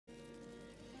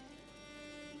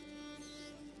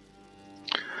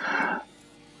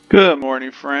Good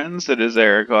morning, friends. It is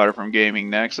Eric Otter from Gaming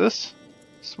Nexus.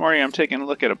 This morning I'm taking a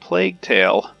look at a Plague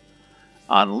Tale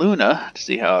on Luna to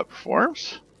see how it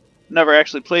performs. Never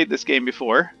actually played this game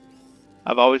before.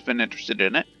 I've always been interested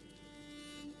in it.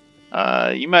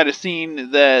 You might have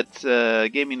seen that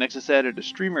Gaming Nexus added a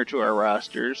streamer to our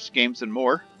rosters, Games and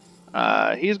More.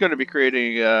 He's going to be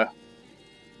creating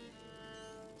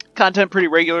content pretty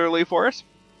regularly for us.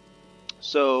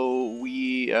 So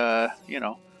we,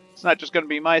 it's not just going to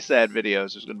be my sad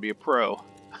videos, there's going to be a pro.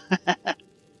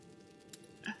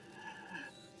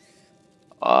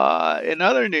 In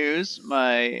other news,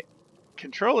 my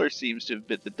controller seems to have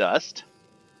bit the dust.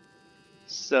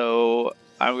 So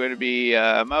I'm going to be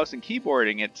mouse and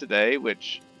keyboarding it today,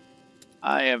 which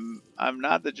I'm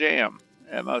not the jam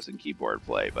at mouse and keyboard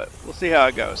play, but we'll see how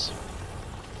it goes.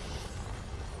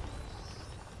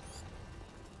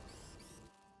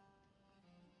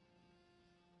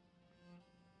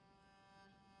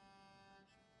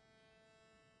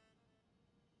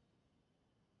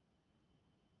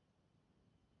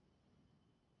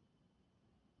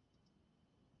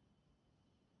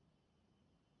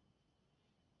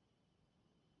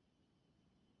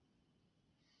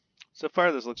 So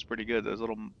far this looks pretty good. Those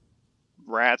little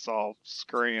rats all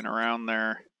scurrying around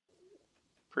there.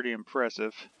 Pretty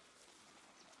impressive.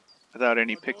 Without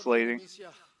any pixelization.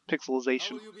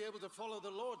 How will you be able to follow the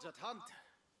lords at hunt?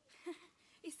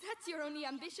 Is that your only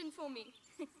ambition for me?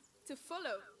 To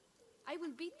follow? I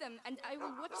will beat them, and I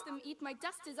will watch them eat my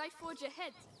dust as I forge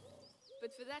ahead.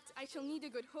 But for that, I shall need a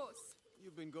good horse.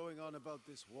 You've been going on about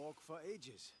this walk for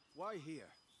ages. Why here?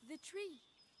 The tree.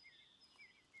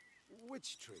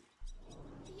 Which tree?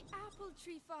 The apple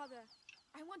tree, father.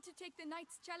 I want to take the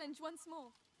knight's challenge once more.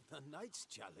 The knight's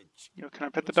challenge? Yo, can I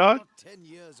pet the dog? Not 10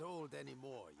 years old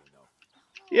anymore, you know.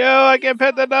 Yo, I can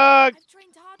pet the dog! I've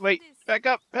trained hard Wait, for this. back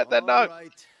up, pet that dog. All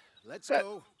right, let's Pet.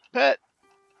 go. Pet!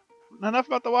 Enough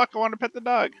about the walk, I want to pet the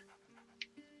dog.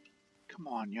 Come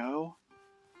on, yo.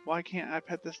 Why can't I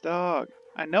pet this dog?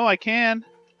 I know I can.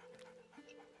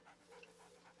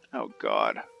 Oh,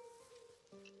 God.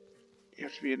 You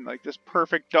have to be in, like, this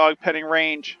perfect dog petting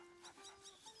range.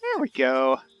 There we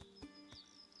go.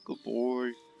 Good boy.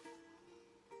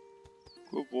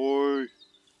 Good boy.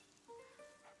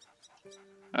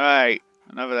 Alright,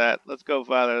 enough of that. Let's go,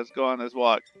 father. Let's go on this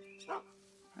walk.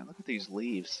 Man, look at these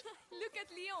leaves. Look at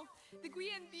Leon. The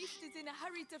Guian beast is in a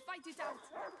hurry to fight it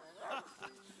out.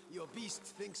 Your beast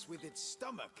thinks with its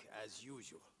stomach, as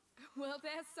usual. Well,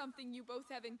 there's something you both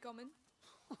have in common.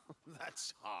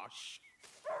 That's harsh.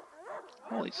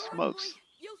 Holy smokes. Boy,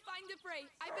 you'll find the prey.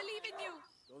 I believe in you.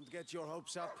 Don't get your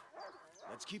hopes up.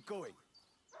 Let's keep going.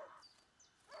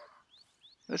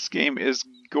 This game is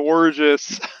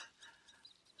gorgeous.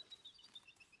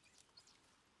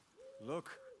 Look,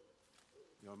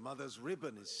 your mother's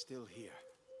ribbon is still here.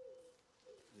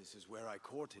 This is where I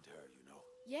courted her, you know.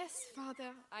 Yes,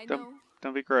 father, I know.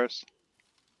 Don't be gross.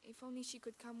 If only she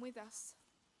could come with us.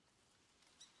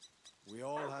 We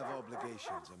all have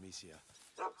obligations, Amicia.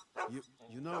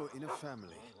 You know, in a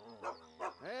family.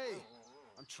 Hey,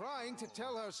 I'm trying to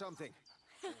tell her something.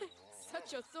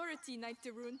 Such authority, Knight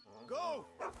de Rune. Go!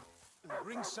 And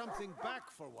bring something back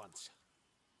for once.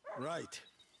 Right.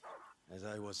 As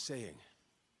I was saying,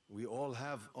 we all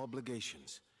have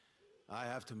obligations. I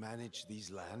have to manage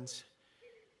these lands.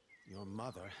 Your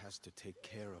mother has to take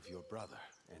care of your brother.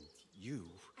 And you...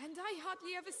 And I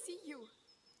hardly ever see you.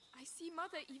 I see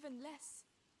mother even less.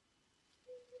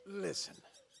 Listen.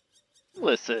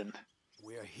 Listen.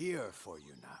 We're here for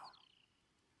you now.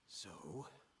 So,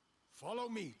 follow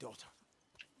me, daughter.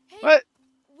 Hey, What?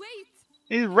 wait!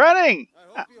 He's running!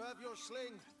 I hope you have your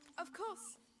sling. Of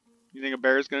course. You think a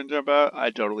bear is going to jump out?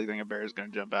 I totally think a bear is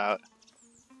going to jump out.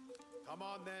 Come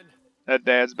on, then. That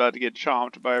dad's about to get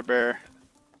chomped by a bear.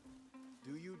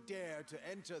 Do you dare to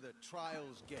enter the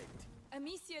Trials Gate?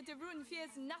 Amicia de Rune fears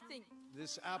nothing.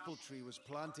 This apple tree was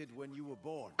planted when you were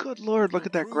born. Good lord, look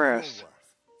at that Prove your grass. worth.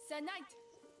 Sir Knight,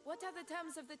 what are the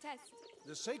terms of the test?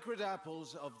 The sacred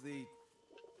apples of the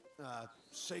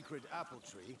sacred apple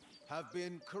tree have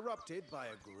been corrupted by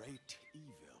a great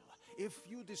evil. If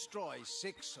you destroy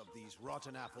 6 of these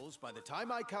rotten apples by the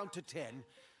time I count to 10,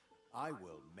 I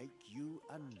will make you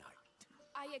a knight.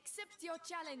 I accept your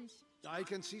challenge. I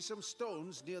can see some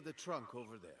stones near the trunk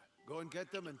over there. Go and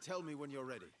get them and tell me when you're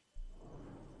ready.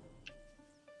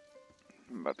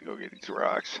 I'm about to go get these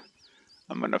rocks.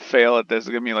 I'm going to fail at this. It's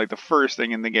going to be like the first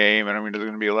thing in the game, and I'm just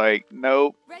going to be like,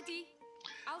 nope. Ready?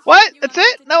 I'll show What? you That's how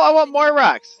it? to No, I do want it. more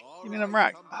rocks. All Give me them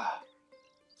right, rocks. come back.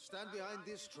 Stand behind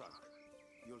this trunk.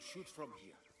 You'll shoot from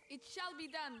here. It shall be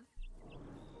done.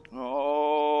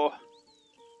 Oh.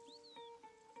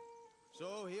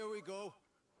 So here we go.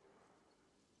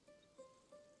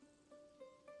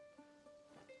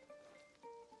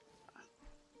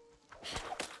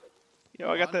 Yo,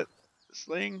 I got One, that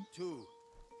sling. 2,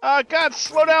 Oh God,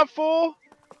 slow down, fool!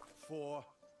 4,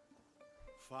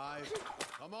 5.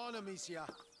 Come on, Amicia.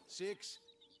 6,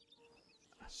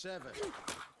 7,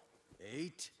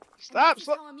 8, Stop! This is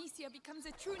Slow, how Amicia becomes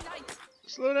a true knight.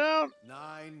 slow down!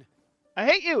 9, I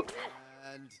hate you!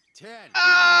 and 10.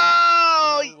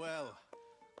 Oh! Well, well.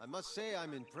 I must say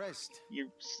I'm impressed. You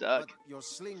suck. But your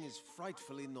sling is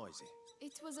frightfully noisy.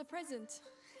 It was a present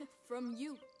from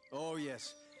you. Oh,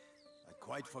 yes. I'd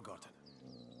quite forgotten.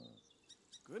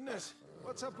 Goodness,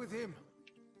 what's up with him?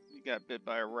 You got bit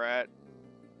by a rat.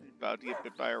 You're about to get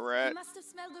bit by a You rat. must have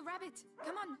smelled the rabbit.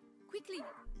 Come on, quickly.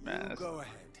 Man, You that's- go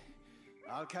ahead.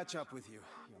 I'll catch up with you.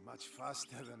 You're much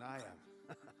faster than I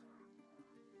am.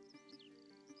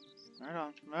 Right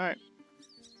on. Alright.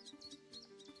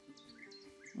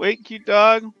 Wait, cute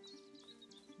dog.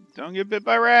 Don't get bit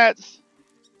by rats.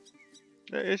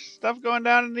 There's stuff going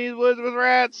down in these woods with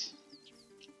rats.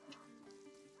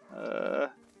 Leo,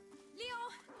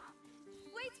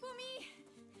 wait for me.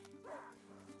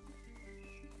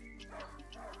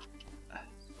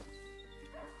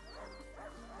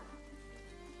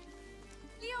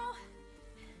 Leo,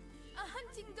 a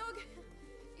hunting dog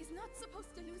is not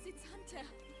supposed to lose its hunter.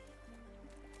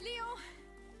 Leo,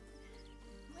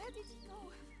 where did he go?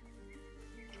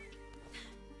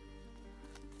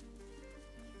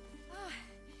 Ah,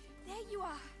 there you are.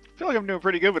 I feel like I'm doing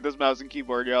pretty good with this mouse and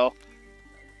keyboard, y'all.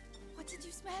 What did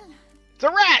you smell? It's a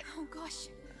rat! Oh gosh,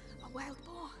 a wild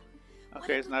boar. What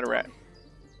Okay, it's good not a rat. dog.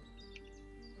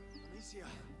 Amicia,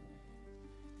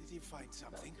 did you find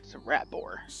something? It's a rat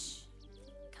boar. Shh,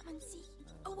 come and see.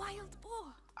 A wild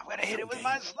boar. I'm gonna hit it with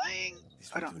my sling! This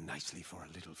I will don't, do nicely for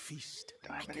a little feast.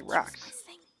 don't have I any could use rocks. my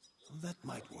sling. That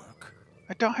might work.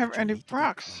 I don't have But you any need to get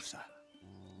rocks. closer.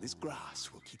 This grass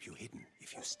will keep you hidden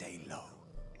if you stay low.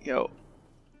 Yo,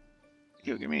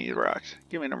 give me these rocks.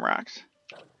 Give me them rocks.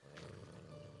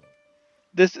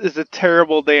 This is a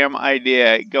terrible damn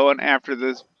idea, going after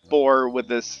this boar with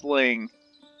this sling.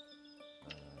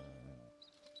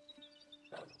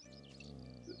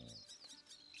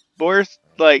 Boars,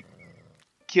 like,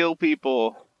 kill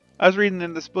people. I was reading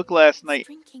in this book last night.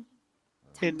 Drinking.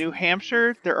 In New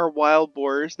Hampshire, there are wild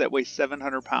boars that weigh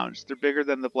 700 pounds. They're bigger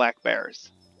than the black bears.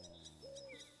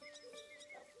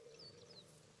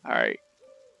 Alright.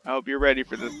 I hope you're ready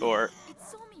for this boar. It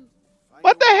saw me. Find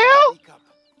What a the way to hell? sneak up.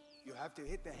 You have to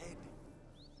hit the head.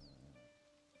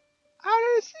 How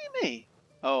did it see me?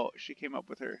 Oh, she came up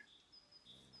with her.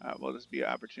 Well, this will be an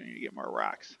opportunity to get more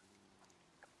rocks.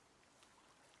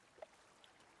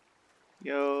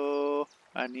 Yo,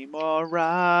 I need more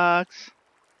rocks.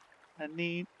 I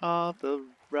need all the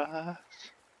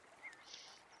rocks.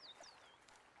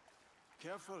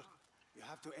 Careful. You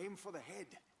have to aim for the head.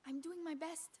 I'm doing my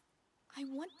best. I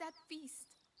want that feast.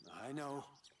 I know.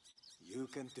 You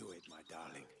can do it, my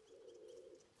darling.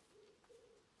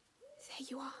 There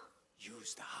you are.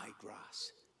 Use the high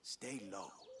grass. Stay low.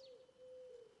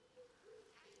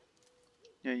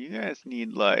 Yeah, you guys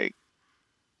need, like,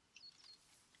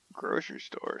 grocery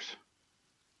stores.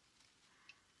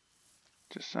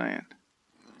 Just saying.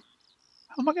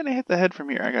 How am I gonna hit the head from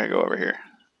here? I gotta go over here.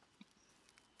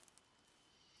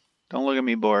 Don't look at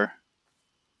me, boar.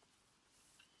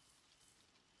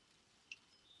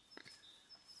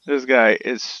 This guy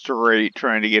is straight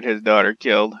trying to get his daughter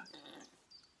killed.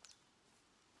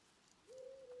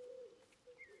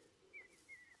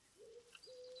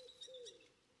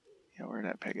 Yeah, where'd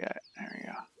that pig at? There we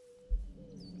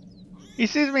go. He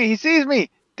sees me! He sees me!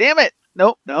 Damn it!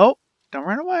 Nope, nope. Don't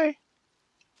run away.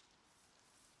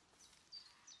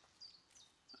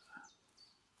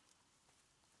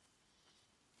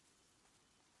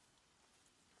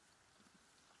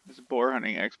 This boar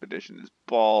hunting expedition is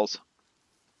balls.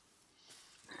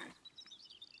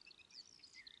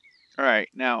 Alright,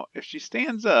 now, if she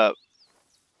stands up...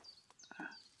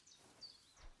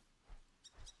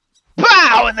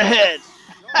 POW! In the head!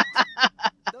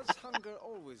 Does hunger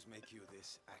always make you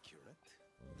this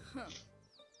accurate?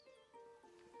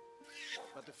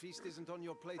 But the feast isn't on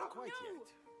your plate quite yet.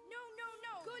 No.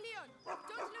 Go, Leon.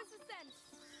 Don't lose the scent.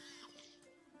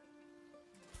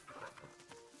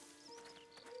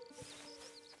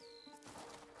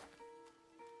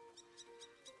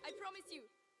 I promise you,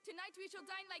 tonight we shall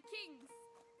dine like kings.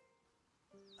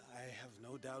 I have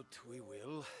no doubt we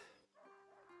will.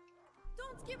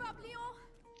 Don't give up, Leon.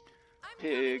 I'm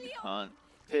Pig coming, Leon. hunt.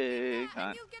 Get in Pig there hunt.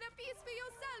 and you'll get a piece for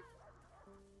yourself.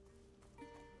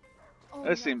 Oh,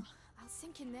 That seems I'll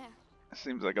sink in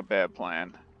there. like a bad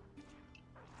plan.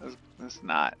 This is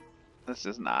not. This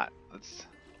is not. This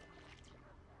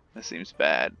seems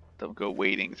bad. Don't go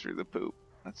wading through the poop.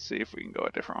 Let's see if we can go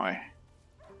a different way.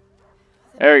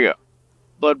 There we go.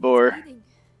 Blood boar.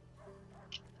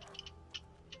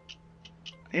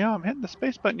 Yeah, I'm hitting the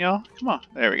space button, y'all. Come on.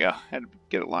 There we go. Had to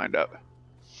get it lined up.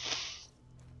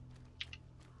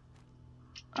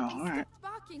 Oh, alright.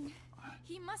 Barking.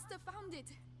 He must have found it.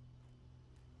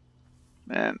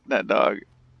 Man, that dog.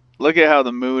 Look at how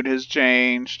the mood has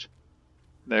changed.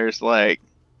 There's like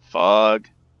fog.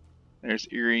 There's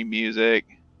eerie music.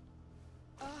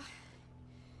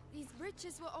 These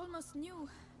bridges were almost new.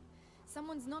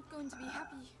 Someone's not going to be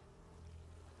happy.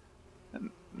 And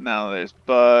now there's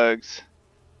bugs.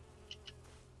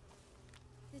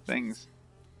 Things.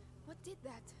 What did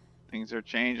that? Things are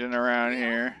changing around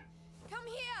here. Come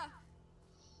here.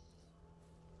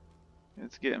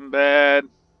 It's getting bad.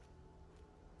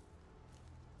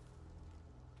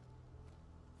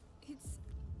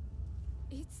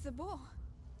 It's the boar.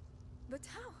 But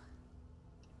how?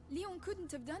 Leon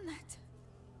couldn't have done that.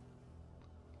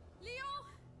 Leon,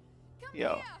 come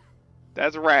Yo, here.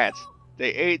 that's rats.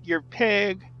 They ate your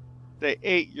pig. They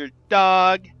ate your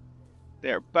dog.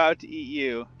 They're about to eat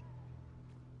you.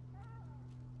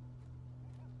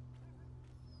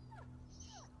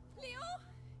 Leon,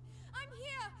 I'm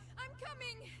here. I'm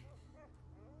coming.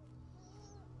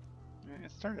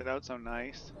 It started out so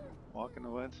nice. Walk in the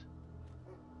woods.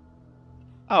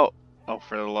 Oh,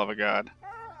 for the love of God.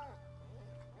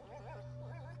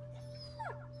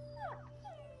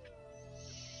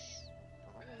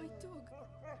 My dog.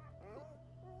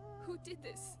 Who did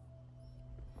this?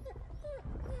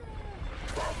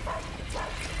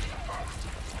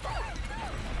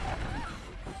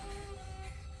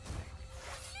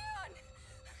 Leon!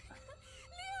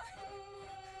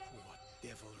 What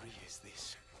devilry is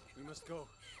this? We must go.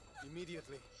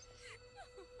 Immediately.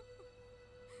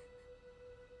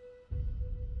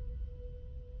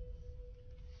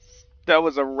 That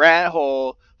was a rat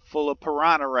hole full of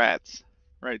piranha rats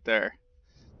right there.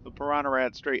 The piranha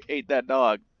rat straight ate that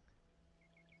dog.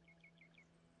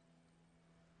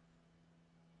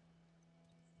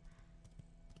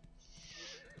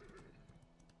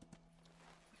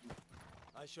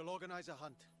 I shall organize a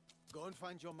hunt. Go and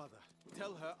find your mother.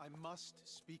 Tell her I must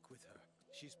speak with her.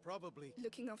 She's probably...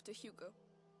 Looking after Hugo.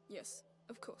 Yes,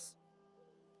 of course.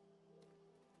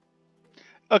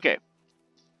 Okay.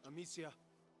 Amicia.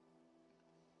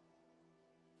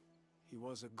 He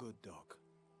was a good dog.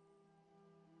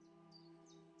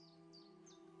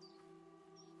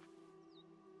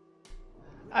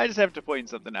 I just have to point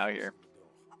something out here.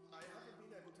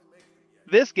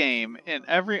 This game and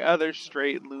every other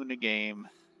straight Luna game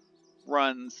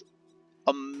runs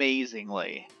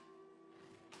amazingly.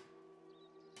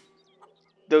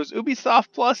 Those Ubisoft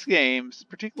Plus games,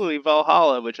 particularly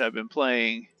Valhalla, which I've been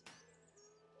playing,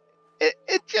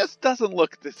 it just doesn't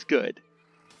look this good.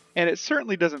 And it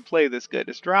certainly doesn't play this good.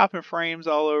 It's dropping frames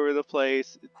all over the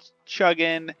place. It's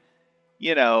chugging,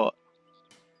 you know.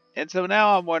 And so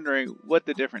now I'm wondering what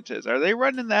the difference is. Are they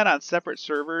running that on separate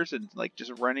servers and like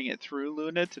just running it through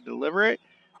Luna to deliver it?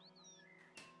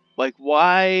 Like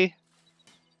why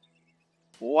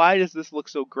does this look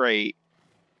so great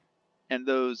and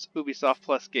those Ubisoft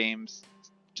Plus games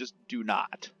just do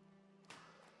not?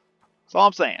 That's all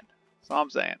I'm saying. That's all I'm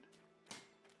saying.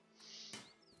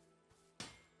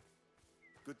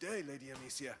 Good day, Lady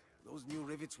Amicia. Those new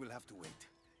rivets will have to wait.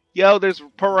 Yo, there's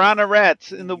piranha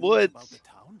rats in the woods. About the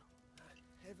town?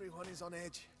 Everyone is on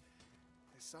edge.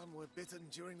 Some were bitten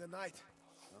during the night.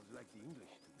 Sounds like the English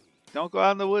to me. Don't go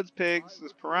out in the woods, pigs.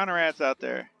 There's piranha rats out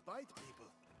there. Bite people.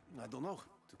 I don't know.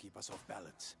 To keep us off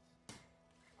balance.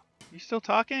 You still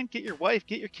talking? Get your wife,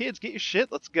 get your kids, get your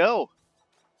shit. Let's go.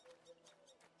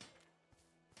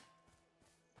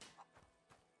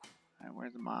 Alright,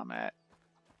 where's the mom at?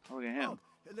 Oh, look at him. Oh,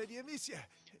 Lady Amicia.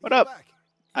 What you're up? back.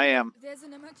 I am. There's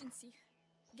an emergency.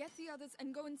 Get the others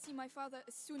and go and see my father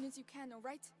as soon as you can, all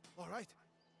right? All right.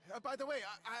 By the way,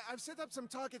 I've set up some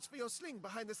targets for your sling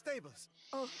behind the stables.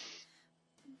 Oh,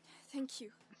 thank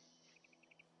you.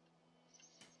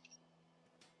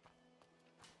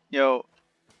 Yo,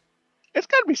 it's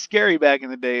gotta be scary back in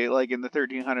the day, like in the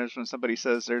 1300s when somebody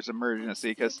says there's emergency,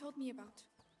 You because told me about.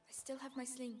 I still have my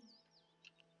sling.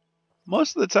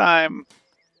 most of the time,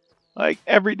 like,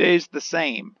 every day's the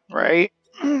same, right?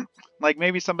 Like,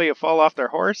 maybe somebody will fall off their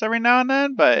horse every now and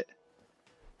then, but...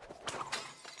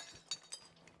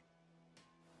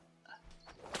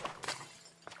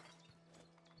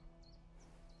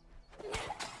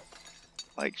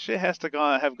 like, shit has to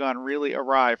have gone really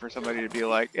awry for somebody to be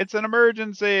like, it's an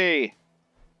emergency!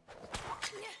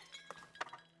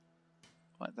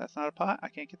 What? That's not a pot? I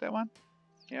can't get that one?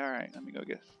 Yeah, alright. Let me go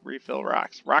get refill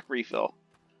rocks. Rock refill.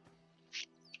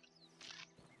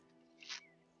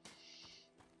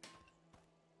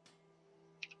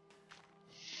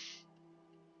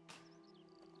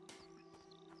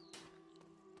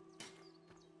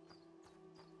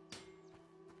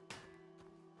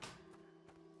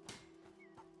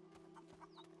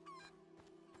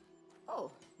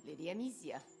 Oh, Lady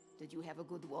Amicia, did you have a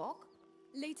good walk?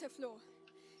 Later, Flor.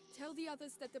 Tell the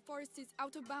others that the forest is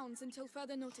out of bounds until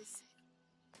further notice.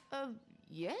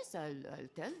 Yes, I'll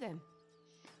tell them.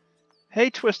 Hey,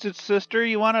 Twisted Sister,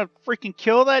 you want to freaking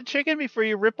kill that chicken before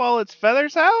you rip all its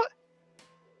feathers out?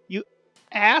 You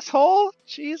asshole?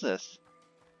 Jesus.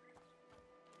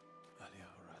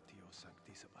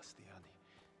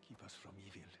 Keep us from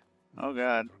evil. Oh,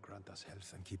 God. Grant us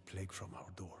health and keep plague from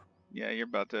our door. Yeah, you're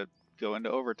about to go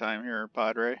into overtime here,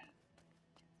 Padre.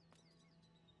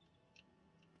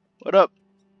 What up?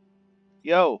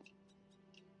 Yo.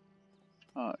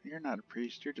 Oh, you're not a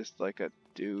priest. You're just like a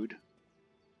dude.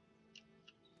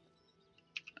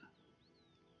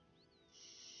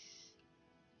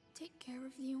 Take care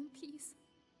of Leon, please.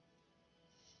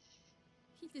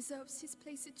 He deserves his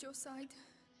place at your side,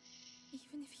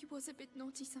 even if he was a bit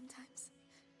naughty sometimes.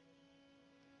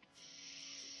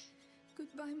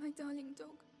 Goodbye, my darling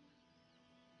dog.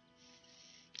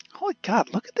 Holy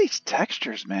God, look at these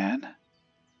textures, man.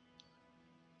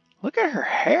 Look at her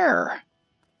hair.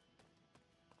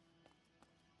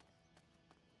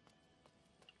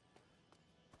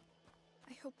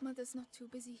 I hope Mother's not too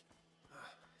busy.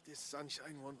 This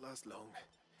sunshine won't last long.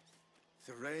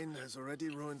 The rain has already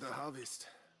ruined the harvest.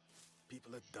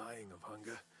 People are dying of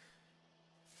hunger.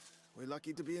 We're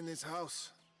lucky to be in this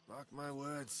house. Mark my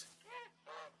words.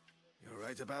 You're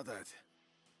right about that.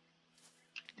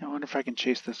 I wonder if I can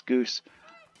chase this goose.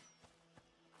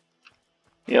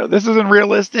 Yo, this isn't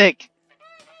realistic.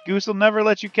 Goose will never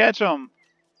let you catch him.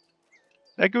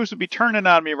 That goose would be turning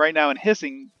on me right now and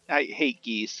hissing. I hate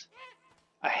geese.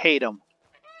 I hate them.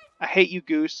 I hate you,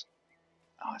 goose.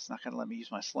 Oh, it's not going to let me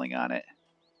use my sling on it.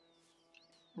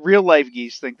 Real life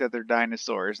geese think that they're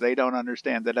dinosaurs. They don't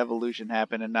understand that evolution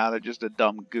happened and now they're just a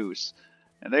dumb goose.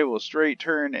 And they will straight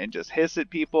turn and just hiss at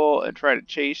people and try to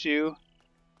chase you.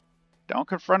 Don't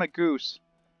confront a goose.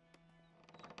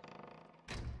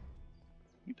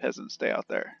 You peasants, stay out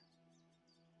there.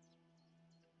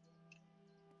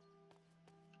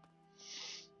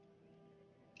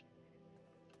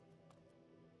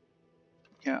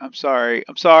 Yeah, I'm sorry.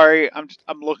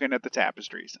 I'm looking at the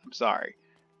tapestries. I'm sorry.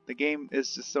 The game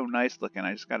is just so nice looking.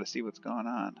 I just got to see what's going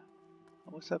on.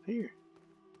 What's up here?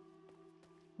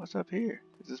 What's up here?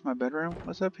 Is this my bedroom?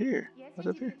 What's up here? What's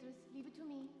up here? Leave it to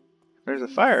me. If there's a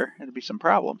fire, it'll be some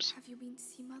problems. Have you been to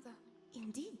see Mother?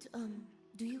 Indeed.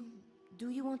 Do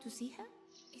you want to see her?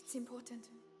 It's important.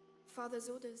 Father's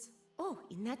orders. Oh,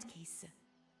 in that case,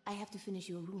 I have to finish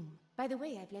your room. By the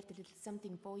way, I've left a little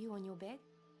something for you on your bed.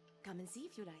 Come and see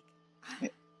if you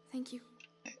like. Thank you.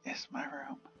 It's my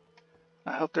room.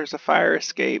 I hope there's a fire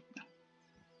escape.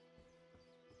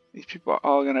 These people are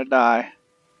all gonna die.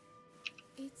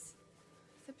 It's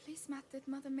the placemat that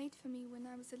Mother made for me when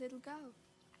I was a little girl.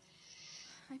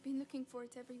 I've been looking for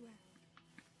it everywhere.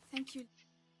 Thank you.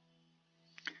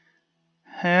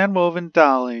 Hand-woven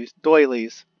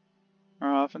doilies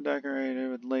are often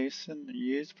decorated with lace and are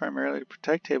used primarily to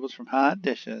protect tables from hot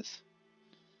dishes.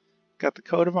 Got the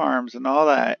coat of arms and all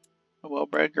that.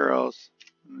 Well-bred girls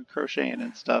and crocheting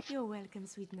and stuff. You're welcome,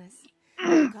 sweetness.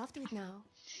 Look after it now.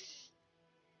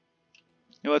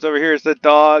 You know what's over here is the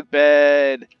dog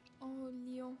bed. Oh,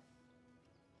 Leon.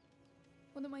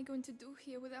 What am I going to do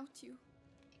here without you?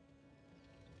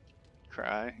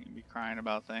 Cry. You'd be crying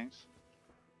about things.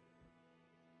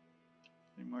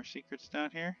 Any more secrets down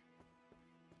here?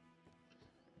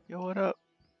 Yo, what up?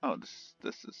 Oh,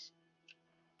 this is...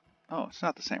 Oh, it's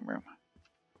not the same room.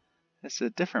 It's a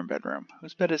different bedroom.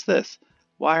 Whose bed is this?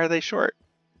 Why are they short?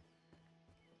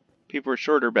 People were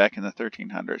shorter back in the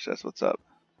 1300s. That's what's up.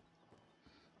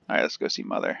 Alright, let's go see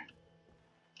Mother.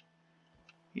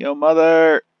 Yo,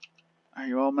 Mother! Are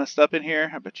you all messed up in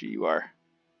here? I bet you are.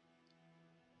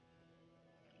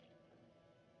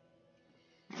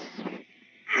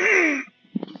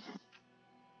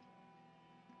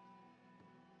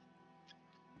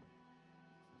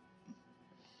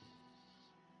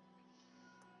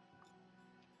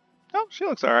 Oh, she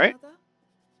looks alright. Mother?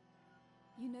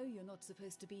 You know you're not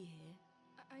supposed to be here.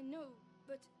 I know,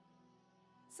 but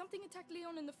something attacked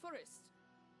Leon in the forest.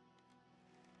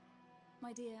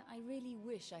 My dear, I really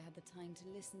wish I had the time to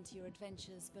listen to your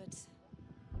adventures, but...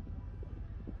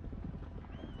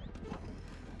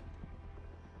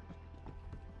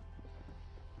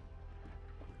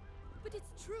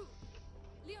 It's true.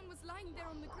 Leon was lying there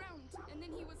on the ground, and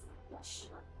then he was... Shh.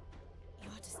 You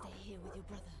are to stay here with your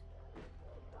brother.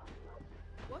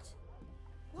 What?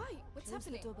 Why? What's Close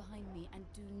happening? the door behind me and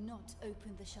do not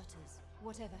open the shutters,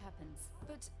 whatever happens.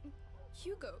 But...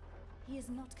 Hugo... He is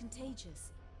not contagious.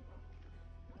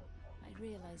 I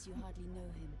realize you hardly know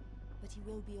him, but he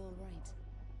will be all right.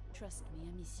 Trust me,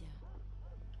 Amicia.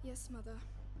 Yes, Mother.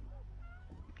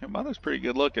 Your mother's pretty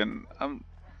good looking. I'm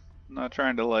not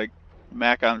trying to like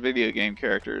mac on video game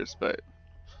characters, but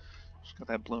she's got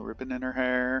that blue ribbon in her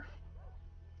hair.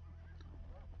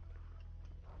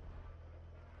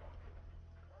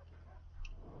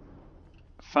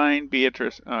 Find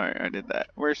Beatrice. Alright, I did that.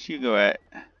 Where's Hugo at?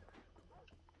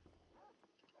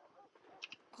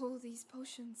 All these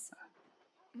potions.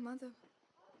 Mother,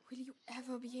 will you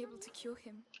ever be able to cure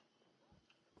him?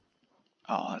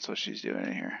 Oh, that's what she's doing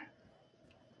in here.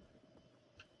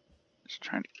 Just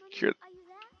trying to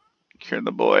cure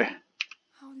the boy.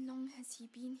 How long has he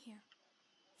been here?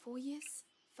 4 years?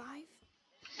 5?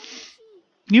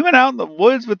 You went out in the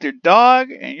woods with your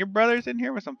dog and your brother's in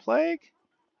here with some plague?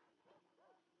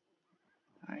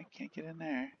 I can't get in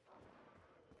there.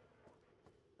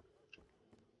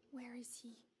 Where is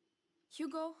he?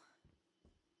 Hugo?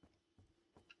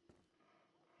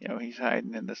 Yo, he's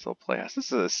hiding in this little playhouse.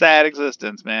 This is a sad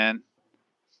existence, man.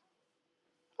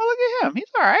 Oh, look at him.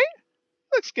 He's alright.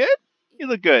 Looks good. You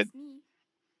look good. It's me.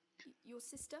 Your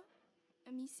sister?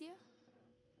 Amicia?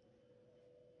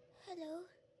 Hello.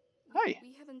 Hi.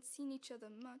 We haven't seen each other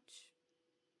much.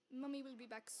 Mummy will be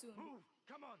back soon. Move!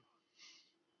 Come on!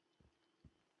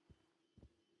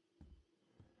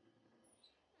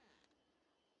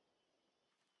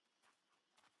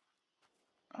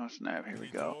 Oh, snap. Here we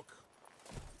go.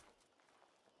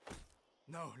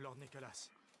 No, Lord Nicholas.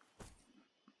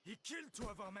 He killed 2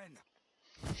 of our men.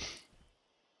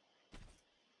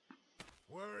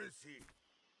 Where is he?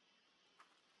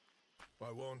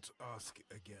 I won't ask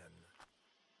again.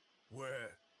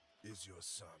 Where is your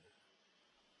son?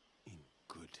 In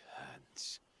good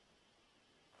hands.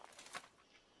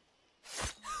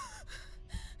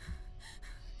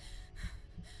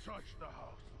 Touch the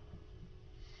house.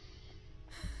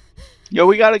 Yo,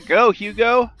 we gotta go,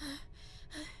 Hugo.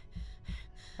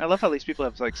 I love how these people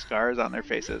have like scars on their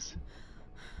faces.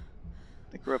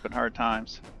 They grew up in hard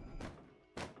times.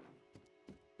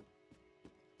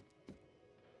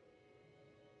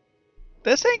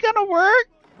 This ain't gonna work.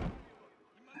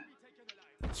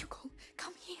 Hugo,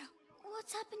 come here.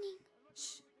 What's happening?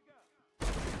 Shh.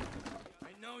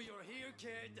 I know you're here,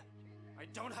 kid. I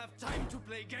don't have time to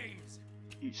play games.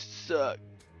 You suck.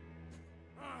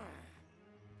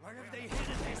 Where have they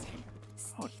hidden this?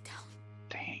 Stay down.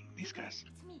 Dang, these guys.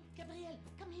 It's me, Gabrielle.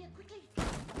 Come here, quickly.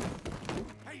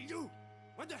 Hey, you!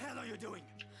 What the hell are you doing?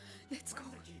 Let's go.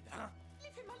 Where's the kid, huh?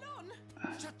 Leave him alone.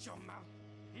 Shut your mouth.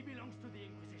 He belongs to the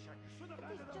Inquisition. Should have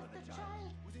handed He's over just the a child.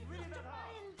 child. Was he really that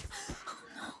hard?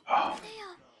 Oh,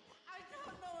 I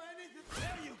don't know anything.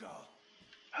 There you go.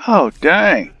 oh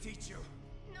dang. I'll teach you.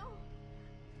 No.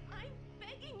 I'm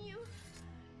begging you.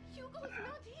 Hugo's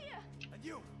not here. And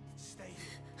you, stay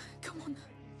here. Come on.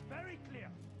 It's very clear.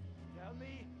 Tell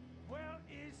me, where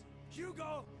is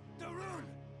Hugo the Rune?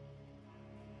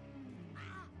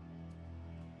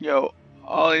 Yo,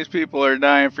 all these people are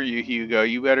dying for you, Hugo.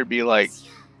 You better be like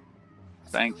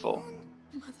thankful.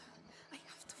 Mother, I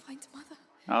have to find Mother.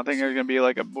 I don't think there's gonna be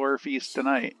like a boar feast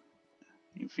tonight.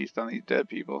 You feast on these dead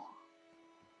people.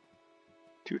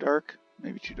 Too dark?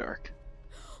 Maybe too dark.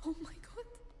 Oh my god.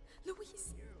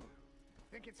 Louise.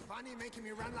 Think it's funny making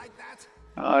me run like that?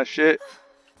 Oh shit.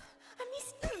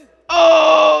 Amicia.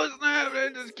 Oh snap! They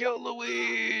just killed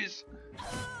Louise.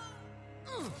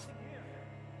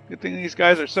 Good thing these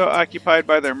guys are so occupied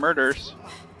by their murders.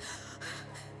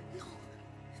 No.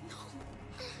 No.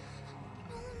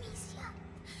 No, Amicia.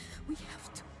 We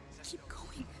have to keep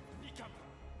going. Come,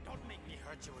 don't make me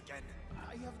hurt you again.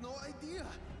 I have no idea.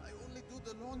 I only do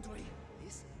the laundry.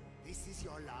 This is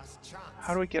your last chance.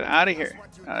 How do we get out of here?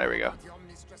 Oh, there we go. Your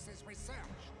mistress's research.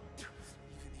 Even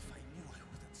if I knew, I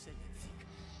wouldn't say anything.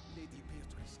 Lady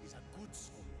Beatrice is a good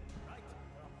soul. Right.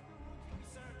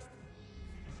 Research.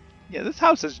 Yeah, this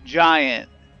house is giant.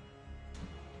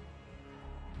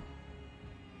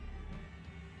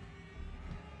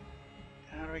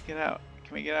 How do we get out?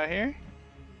 Can we get out here?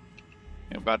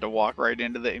 I'm about to walk right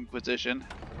into the Inquisition.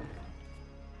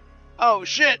 Oh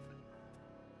shit!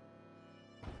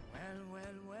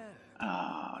 Well.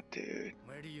 Oh, dude.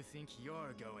 Where do you think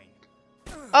you're going?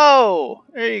 Oh!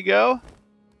 There you go.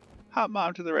 Hot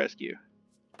mom to the rescue.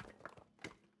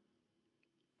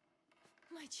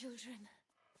 My children.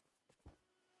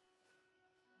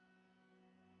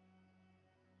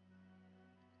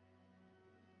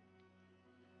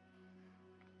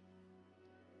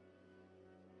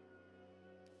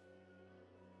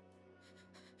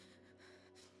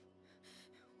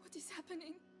 is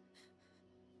happening?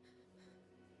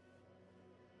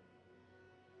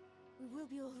 We will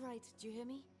be all right. Do you hear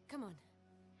me? Come on.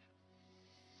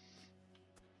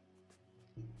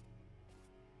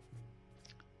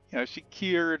 You know, she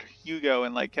cured Hugo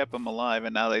and like kept him alive,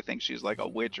 and now they think she's like a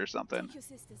witch or something. Take your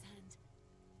sister's hand.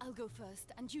 I'll go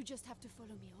first, and you just have to follow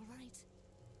me, all right?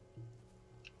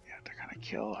 Yeah, they're gonna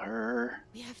kill her.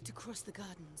 We have to cross the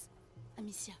gardens.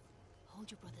 Amicia,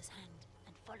 hold your brother's hand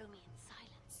and follow me in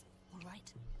silence, all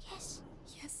right? Yes.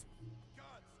 Yes.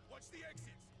 Guards, watch the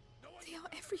exits. No one They are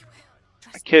everywhere.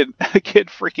 A kid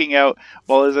freaking out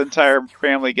while his entire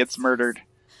family gets murdered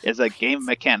is a game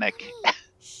mechanic.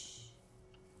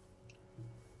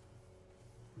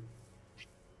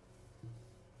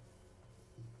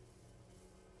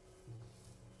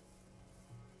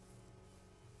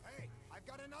 Hey, I've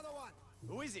got another one.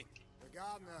 Who is it? The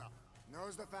gardener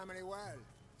knows the family well.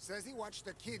 Says he watched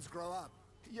the kids grow up.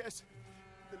 Yes,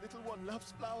 the little one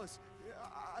loves flowers.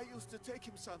 I used to take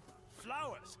him some.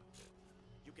 Flowers?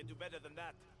 You can do better than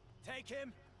that. Take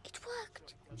him. It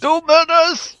worked. Do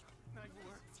murders! I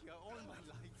worked here all my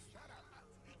life.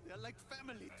 They're like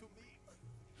family to me.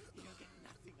 You get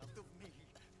nothing out of me.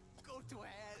 Go to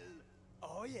hell.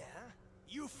 Oh yeah?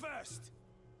 You first.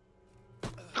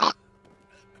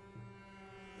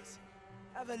 Listen,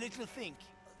 have a little think,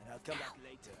 and I'll come back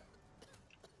later.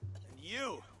 And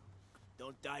you,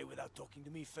 don't die without talking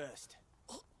to me first.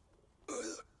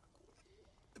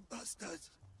 The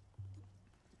bastards.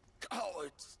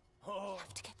 Cowards. Oh.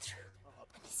 Have to get through.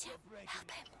 Amicia,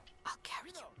 help him. I'll carry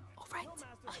you. All right. All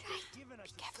right. Be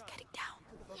careful getting down.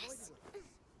 Yes.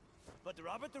 But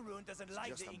Robert the Rune doesn't like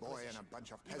Just the a boy Inquisition. and a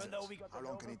bunch of Even peasants. though we got How the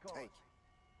long can it noble cause. take?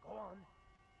 Go on.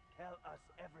 Tell us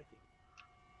everything.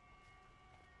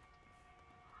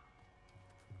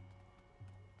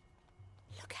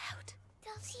 Look out.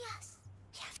 They'll see us.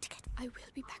 We have to get... I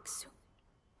will be back soon.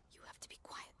 You have to be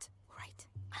quiet, all right?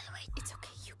 I'll wait. It's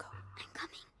okay, Hugo. I'm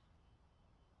coming.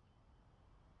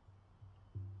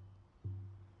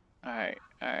 Alright,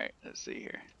 let's see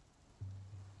here.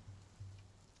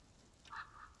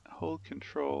 Hold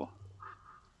control.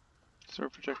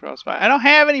 Sword projectiles. I don't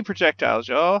have any projectiles,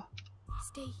 y'all.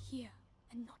 Stay here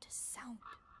and not a sound.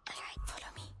 All right,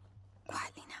 follow me.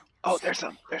 Quietly now. Oh, there's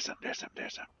some. There you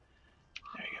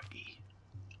go. E.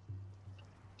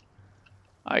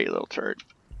 Ah, you little turd.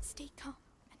 Stay calm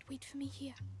and wait for me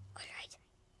here. All right.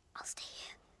 I'll stay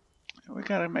here. We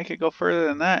gotta make it go further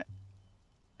than that.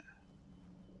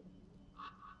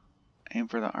 Aim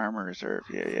for the armor reserve.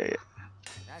 Yeah.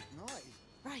 That noise.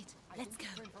 Right, let's go.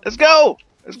 Let's go!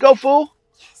 Let's go, fool!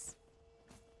 Yes.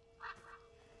 My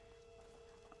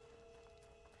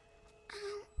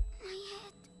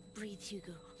head. Breathe,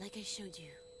 Hugo, like I showed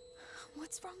you.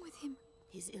 What's wrong with him?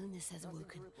 His illness has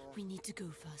awoken. We need to go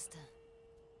faster.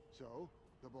 So,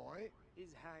 the boy?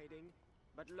 He's hiding,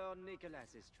 but Lord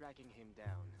Nicholas is tracking him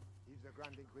down. He's the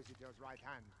Grand Inquisitor's right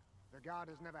hand. The guard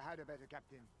has never had a better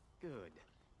captain. Good.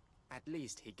 At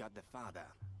least he got the father.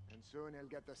 And soon he'll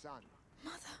get the son.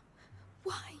 Mother,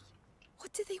 why?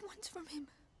 What do they want from him?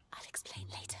 I'll explain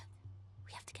later.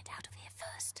 We have to get out of here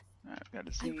first. Alright, we gotta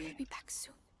I see. will be back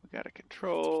soon. We gotta Be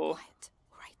control. quiet,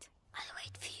 all right? I'll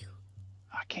wait for you.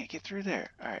 I can't get through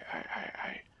there.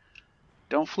 Alright.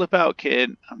 Don't flip out,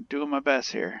 kid. I'm doing my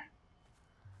best here.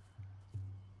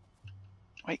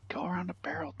 Wait, go around the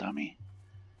barrel, dummy.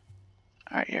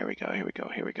 Alright, here we go. I heard.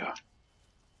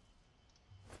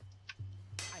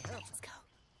 Let's go.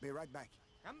 Be right back.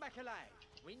 Come back alive.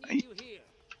 We need you here.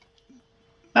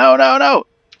 No!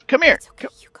 Come here! It's okay,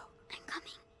 Hugo. I'm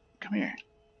coming. Come here.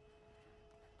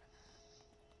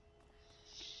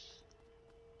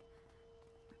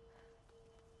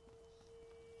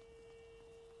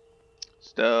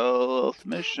 Stealth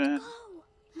mission. Go.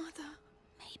 Mother.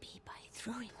 Maybe by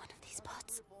throwing one of these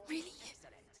pots. Really?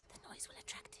 The noise will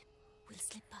attract him. We'll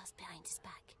slip past behind his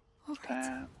back. All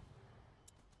right.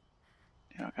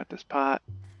 Yeah, I got this pot.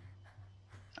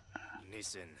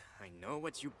 Listen, I know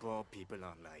what you poor people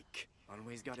are like.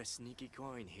 Always got a sneaky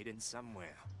coin hidden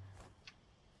somewhere.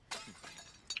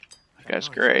 That's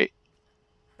great.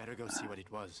 Better go see what it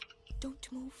was. Don't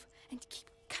move and keep...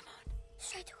 Come on.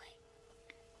 Straight away.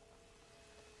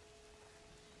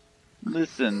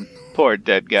 Listen, poor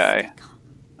dead guy.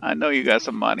 I know you got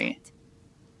some money.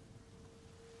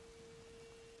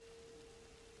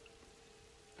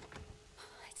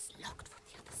 It's locked from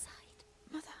the other side.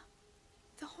 Mother,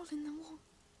 the hole in the wall.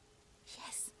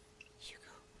 Yes, Hugo.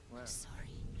 I'm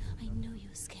sorry. I know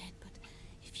you're scared, but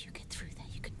if you get through there,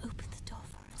 you can open the door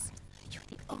for us. You're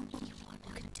the only one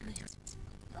who can do it.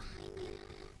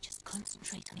 Just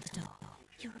concentrate on the door.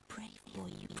 You're a brave boy.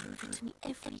 You prove it to me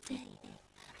every day.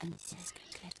 And this is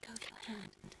going to let go of your hand.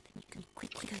 Then you can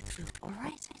quickly go through. All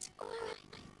right?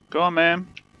 Go on, man.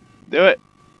 Do it.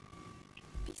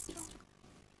 Be still.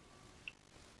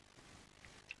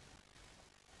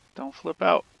 Don't flip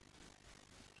out.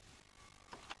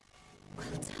 Well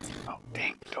done. Oh,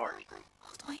 dang, door.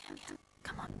 Hold my hand.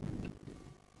 Come on.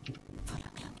 Follow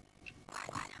me.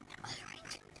 Quiet.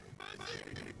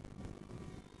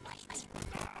 Wait.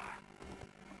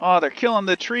 Oh, they're killing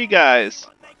the tree guys.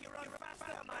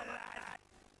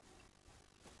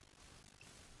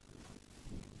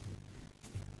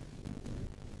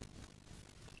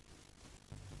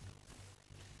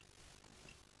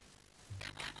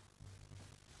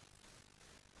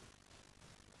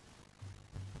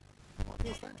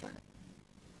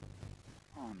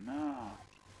 Oh no.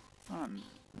 Oh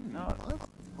no.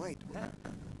 Wait,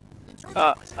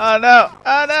 Oh no!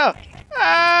 Oh no!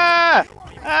 Ah!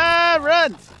 Ah!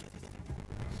 Run!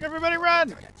 Everybody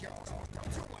run!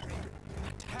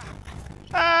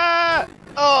 Ah!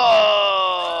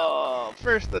 Oh!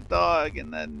 First the dog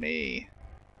and then me.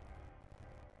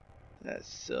 That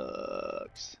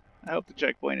sucks. I hope the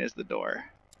checkpoint is the door.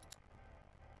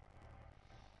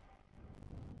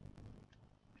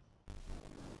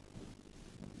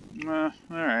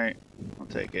 Alright. I'll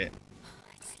take it.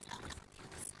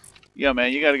 Yo,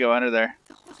 man, you gotta go under there.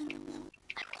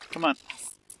 Come on.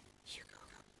 Yes. Hugo,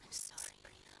 I'm sorry.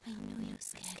 I know you're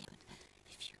scared, but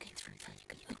if you get through there, you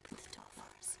can open the door for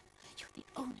us. You're the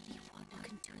only one who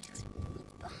can do it.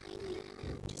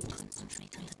 Just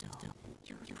concentrate on the door.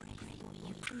 You're a brave boy.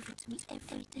 You prove it to me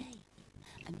every day.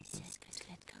 And this is going to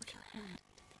let go of your hand.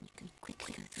 Then you can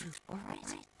quickly go through. All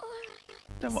right?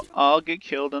 Then we'll all get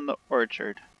killed in the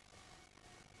orchard.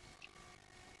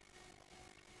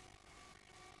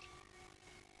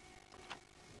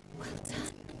 Well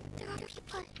done. There are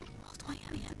people. Hold my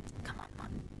hand. Come on.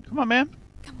 Come on, man.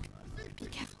 Come on. Be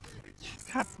careful. Yes.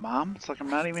 God, Mom, it's like I'm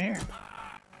not even here.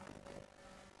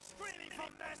 Screaming for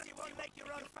mercy won't make you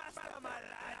run faster, my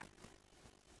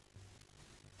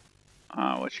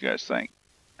lad. What you guys think?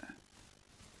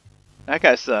 That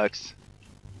guy sucks.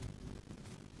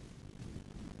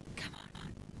 Come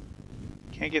on.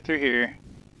 Can't get through here.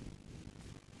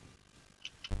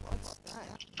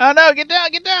 Oh no! Get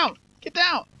down! Get down! Get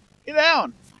down! Get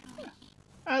down!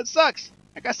 It sucks!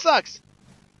 That guy sucks!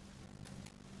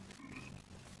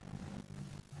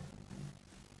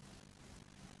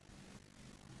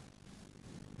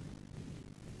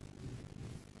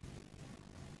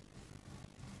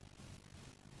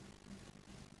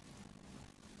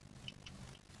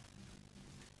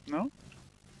 No?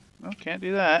 No, can't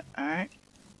do that. Alright.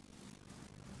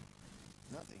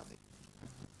 nothing.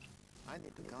 I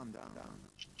need to calm down.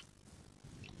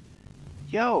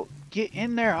 Yo, get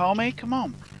in there, homie. Come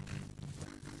on.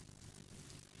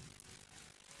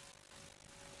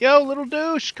 Yo, little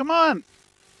douche. Come on.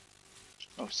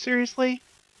 Oh, seriously?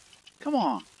 Come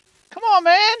on. Come on,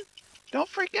 man. Don't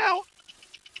freak out.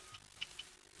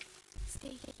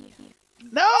 Stay here.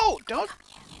 No, don't.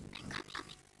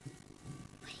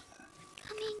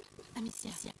 Amicia,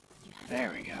 you have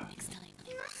There we go. next time.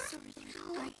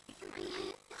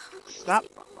 Stop.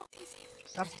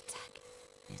 Stop. Attack.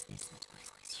 There's this much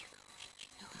voice, Hugo. You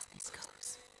know how this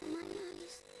goes.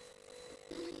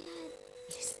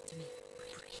 Listen to me.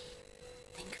 Breathe.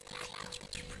 Think of the cloud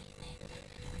that you breathe in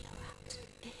and blow out.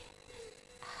 In,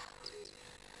 out.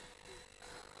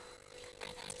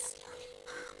 And then slowly.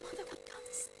 Mother, we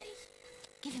can't stay.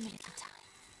 Give him a little time.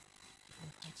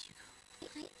 Right, Hugo.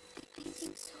 I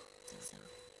think so. So,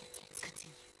 let's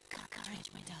continue. Courage,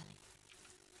 my darling.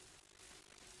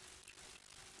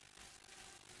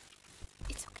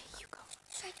 It's okay, Hugo.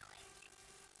 Straight away.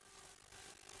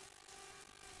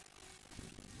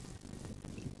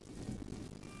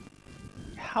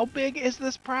 How big is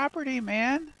this property,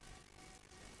 man?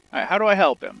 Alright, how do I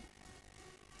help him?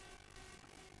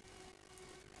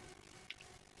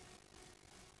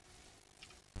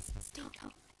 Stay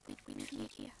calm. We need you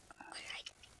here.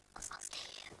 Alright. I'll stay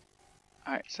here.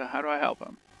 Alright, so how do I help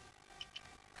him?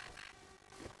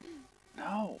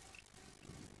 No.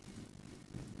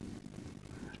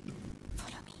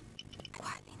 Follow me.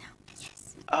 Quietly now.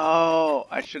 Yes. Oh,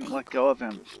 I shouldn't let go of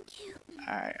him. Thank you.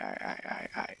 Alright.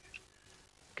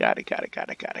 Got it.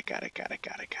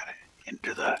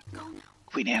 Into the Go now.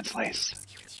 Queen Anne's lace.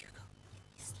 Excuse Hugo.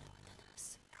 He's slower than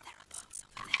us. There are bots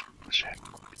over there. Oh, shit.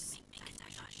 Make a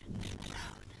diversion.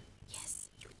 Alone. Yes,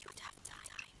 you'd have time.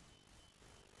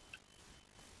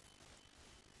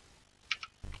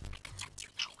 I can let you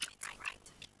know when it's right.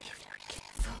 Be very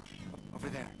careful. Over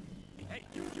there. Hey,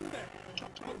 you there.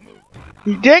 Don't move.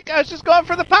 You dick! I was just going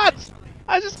for the pots!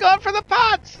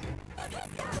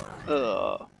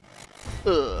 Ugh.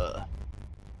 Ugh.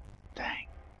 Dang.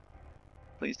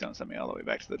 Please don't send me all the way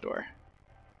back to the door.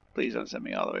 Please don't send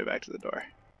me all the way back to the door.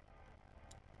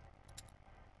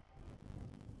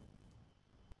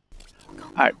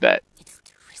 Alright, bet. It's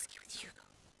too risky with Hugo.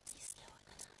 He's slower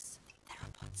than us. There are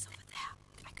pots over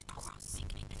there. I could cross,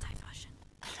 make a diversion.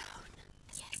 Alone?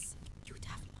 Yes, you'd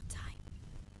have more time.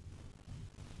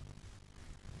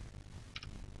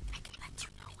 I can let you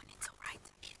know when it's alright.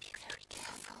 Be very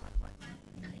careful.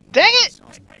 Dang it!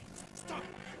 Stop!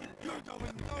 You're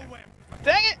going nowhere!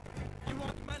 Dang it! You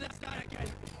won't manage that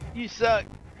again! You suck.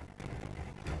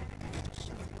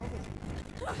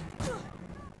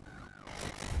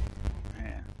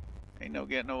 Man, ain't no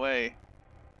getting away.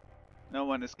 No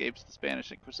one escapes the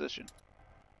Spanish Inquisition.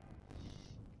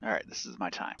 Alright, this is my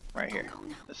time. Right here.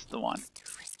 This is the one. It's too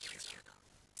risky with Hugo.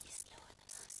 He's slower than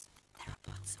us. There are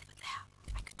pots over there.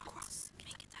 I could cross,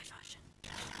 make a diversion.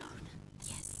 Alone?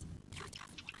 Yes, you'd have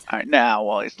more time. Alright, now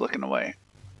while he's looking away.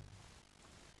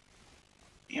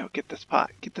 You know, get this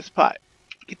pot. Get this pot.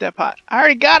 Get that pot. I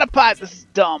already got a pot! This is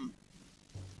dumb.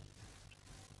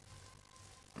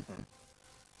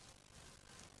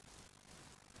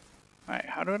 Alright,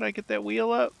 how did I get that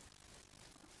wheel up?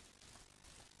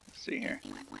 Let's see here.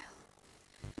 Everything went well.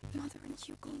 Mother and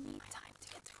Hugo need time to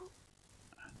get through.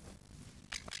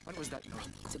 What was that noise? I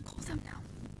need to call them now.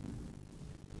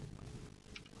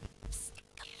 Psst,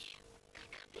 come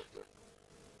here.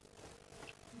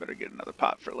 Better get another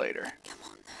pot for later. Come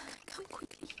on, come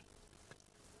quickly.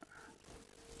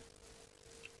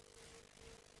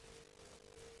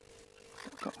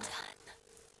 Well done.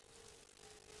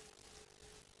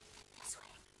 This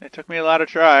way. It took me a lot of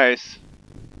tries.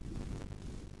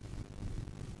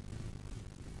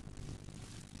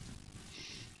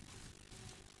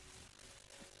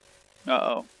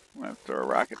 Uh-oh. I'm gonna throw a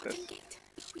rock at this. Hunting gate.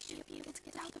 We should be able to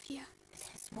get out of here.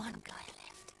 There's one guy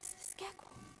left. It's a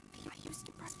scarecrow. I used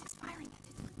to practice firing at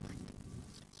it.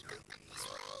 You can come this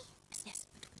way. Yes,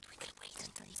 but we can wait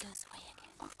until he goes away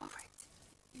again. All right.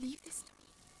 Leave this to me.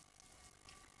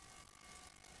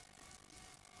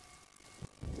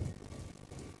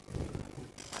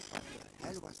 What the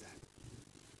hell was that?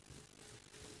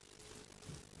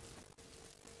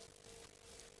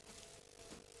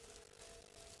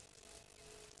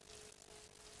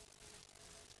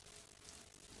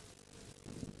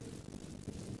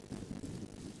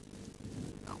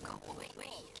 Go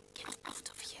away. Get out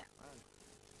of here.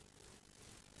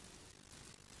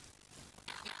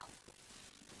 Now.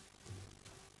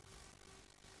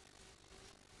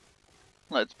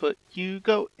 Let's put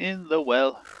Hugo in the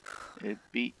well. It'd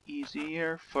be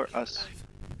easier for us.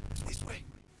 This way.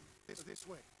 This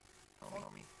way.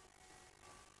 Follow me.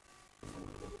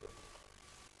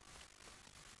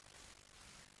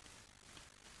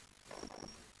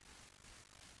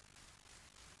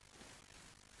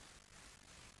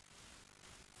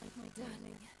 My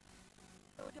darling.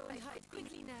 Oh no, I hide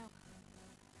quickly now.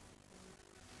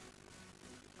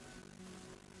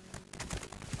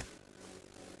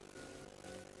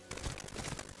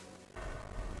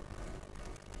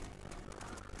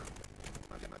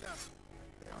 Madame,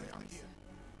 they are here.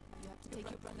 You have to take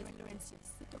your brother to Laurentius.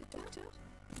 The doctor?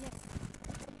 Yes.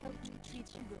 Help me treat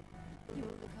Hugo. He will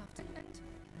look after him.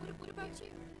 And what about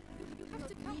you? You have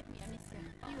to come. Need me, Amicia.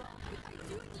 You are. I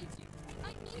do need you. I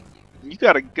need you. You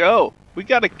gotta go. We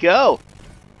gotta go.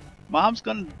 Mom's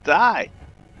gonna die.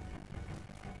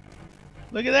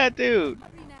 Look at that dude.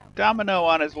 Hurry now. Domino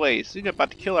on his waist. He's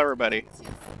about to kill everybody.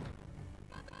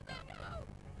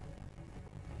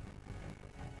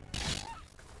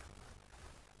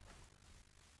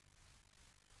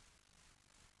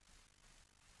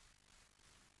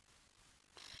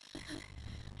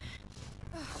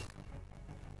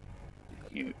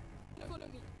 Follow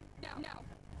me. Now.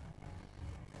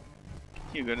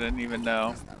 Hugo didn't even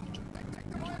know. What's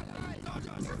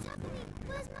happening?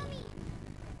 Where's Mommy?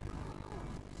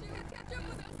 She will catch up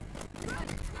with us. Run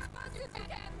as fast as you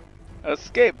can.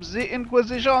 Escape the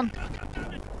Inquisition. Don't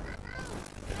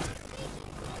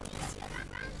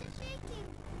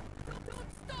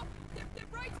stop.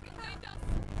 They're right behind us.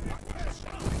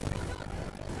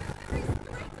 Hurry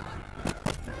straight on.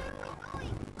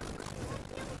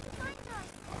 Running.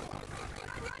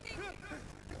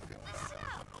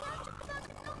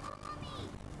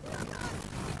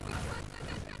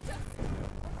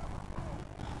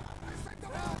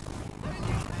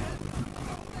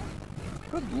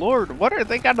 Good lord, what are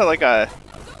they got like a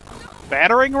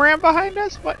battering ram behind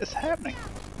us? What is happening?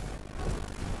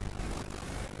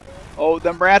 Oh,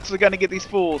 them rats are gonna get these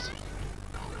fools.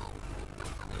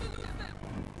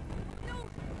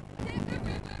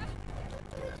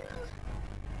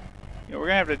 Yeah, we're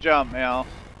gonna have to jump, Mal.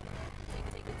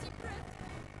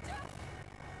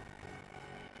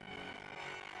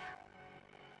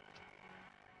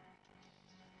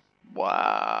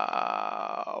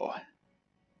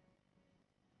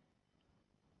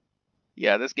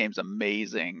 Yeah, this game's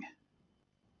amazing.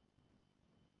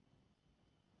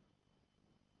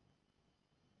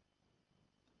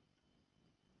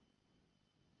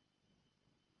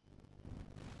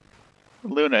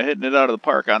 Luna hitting it out of the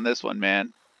park on this one,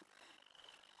 man.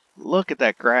 Look at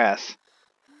that grass.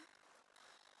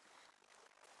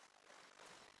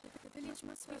 The village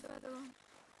must be further on.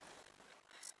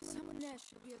 Someone there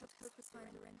should be able to help us find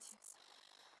Laurentius.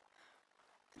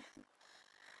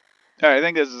 Alright, I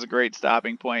think this is a great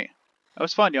stopping point. That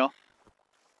was fun, y'all.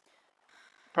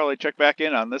 Probably check back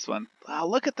in on this one. Wow,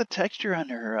 look at the texture on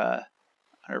her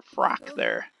frock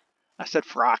there. I said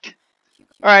frock.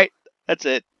 Alright, that's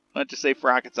it. Let's just say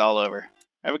frock, it's all over.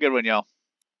 Have a good one, y'all.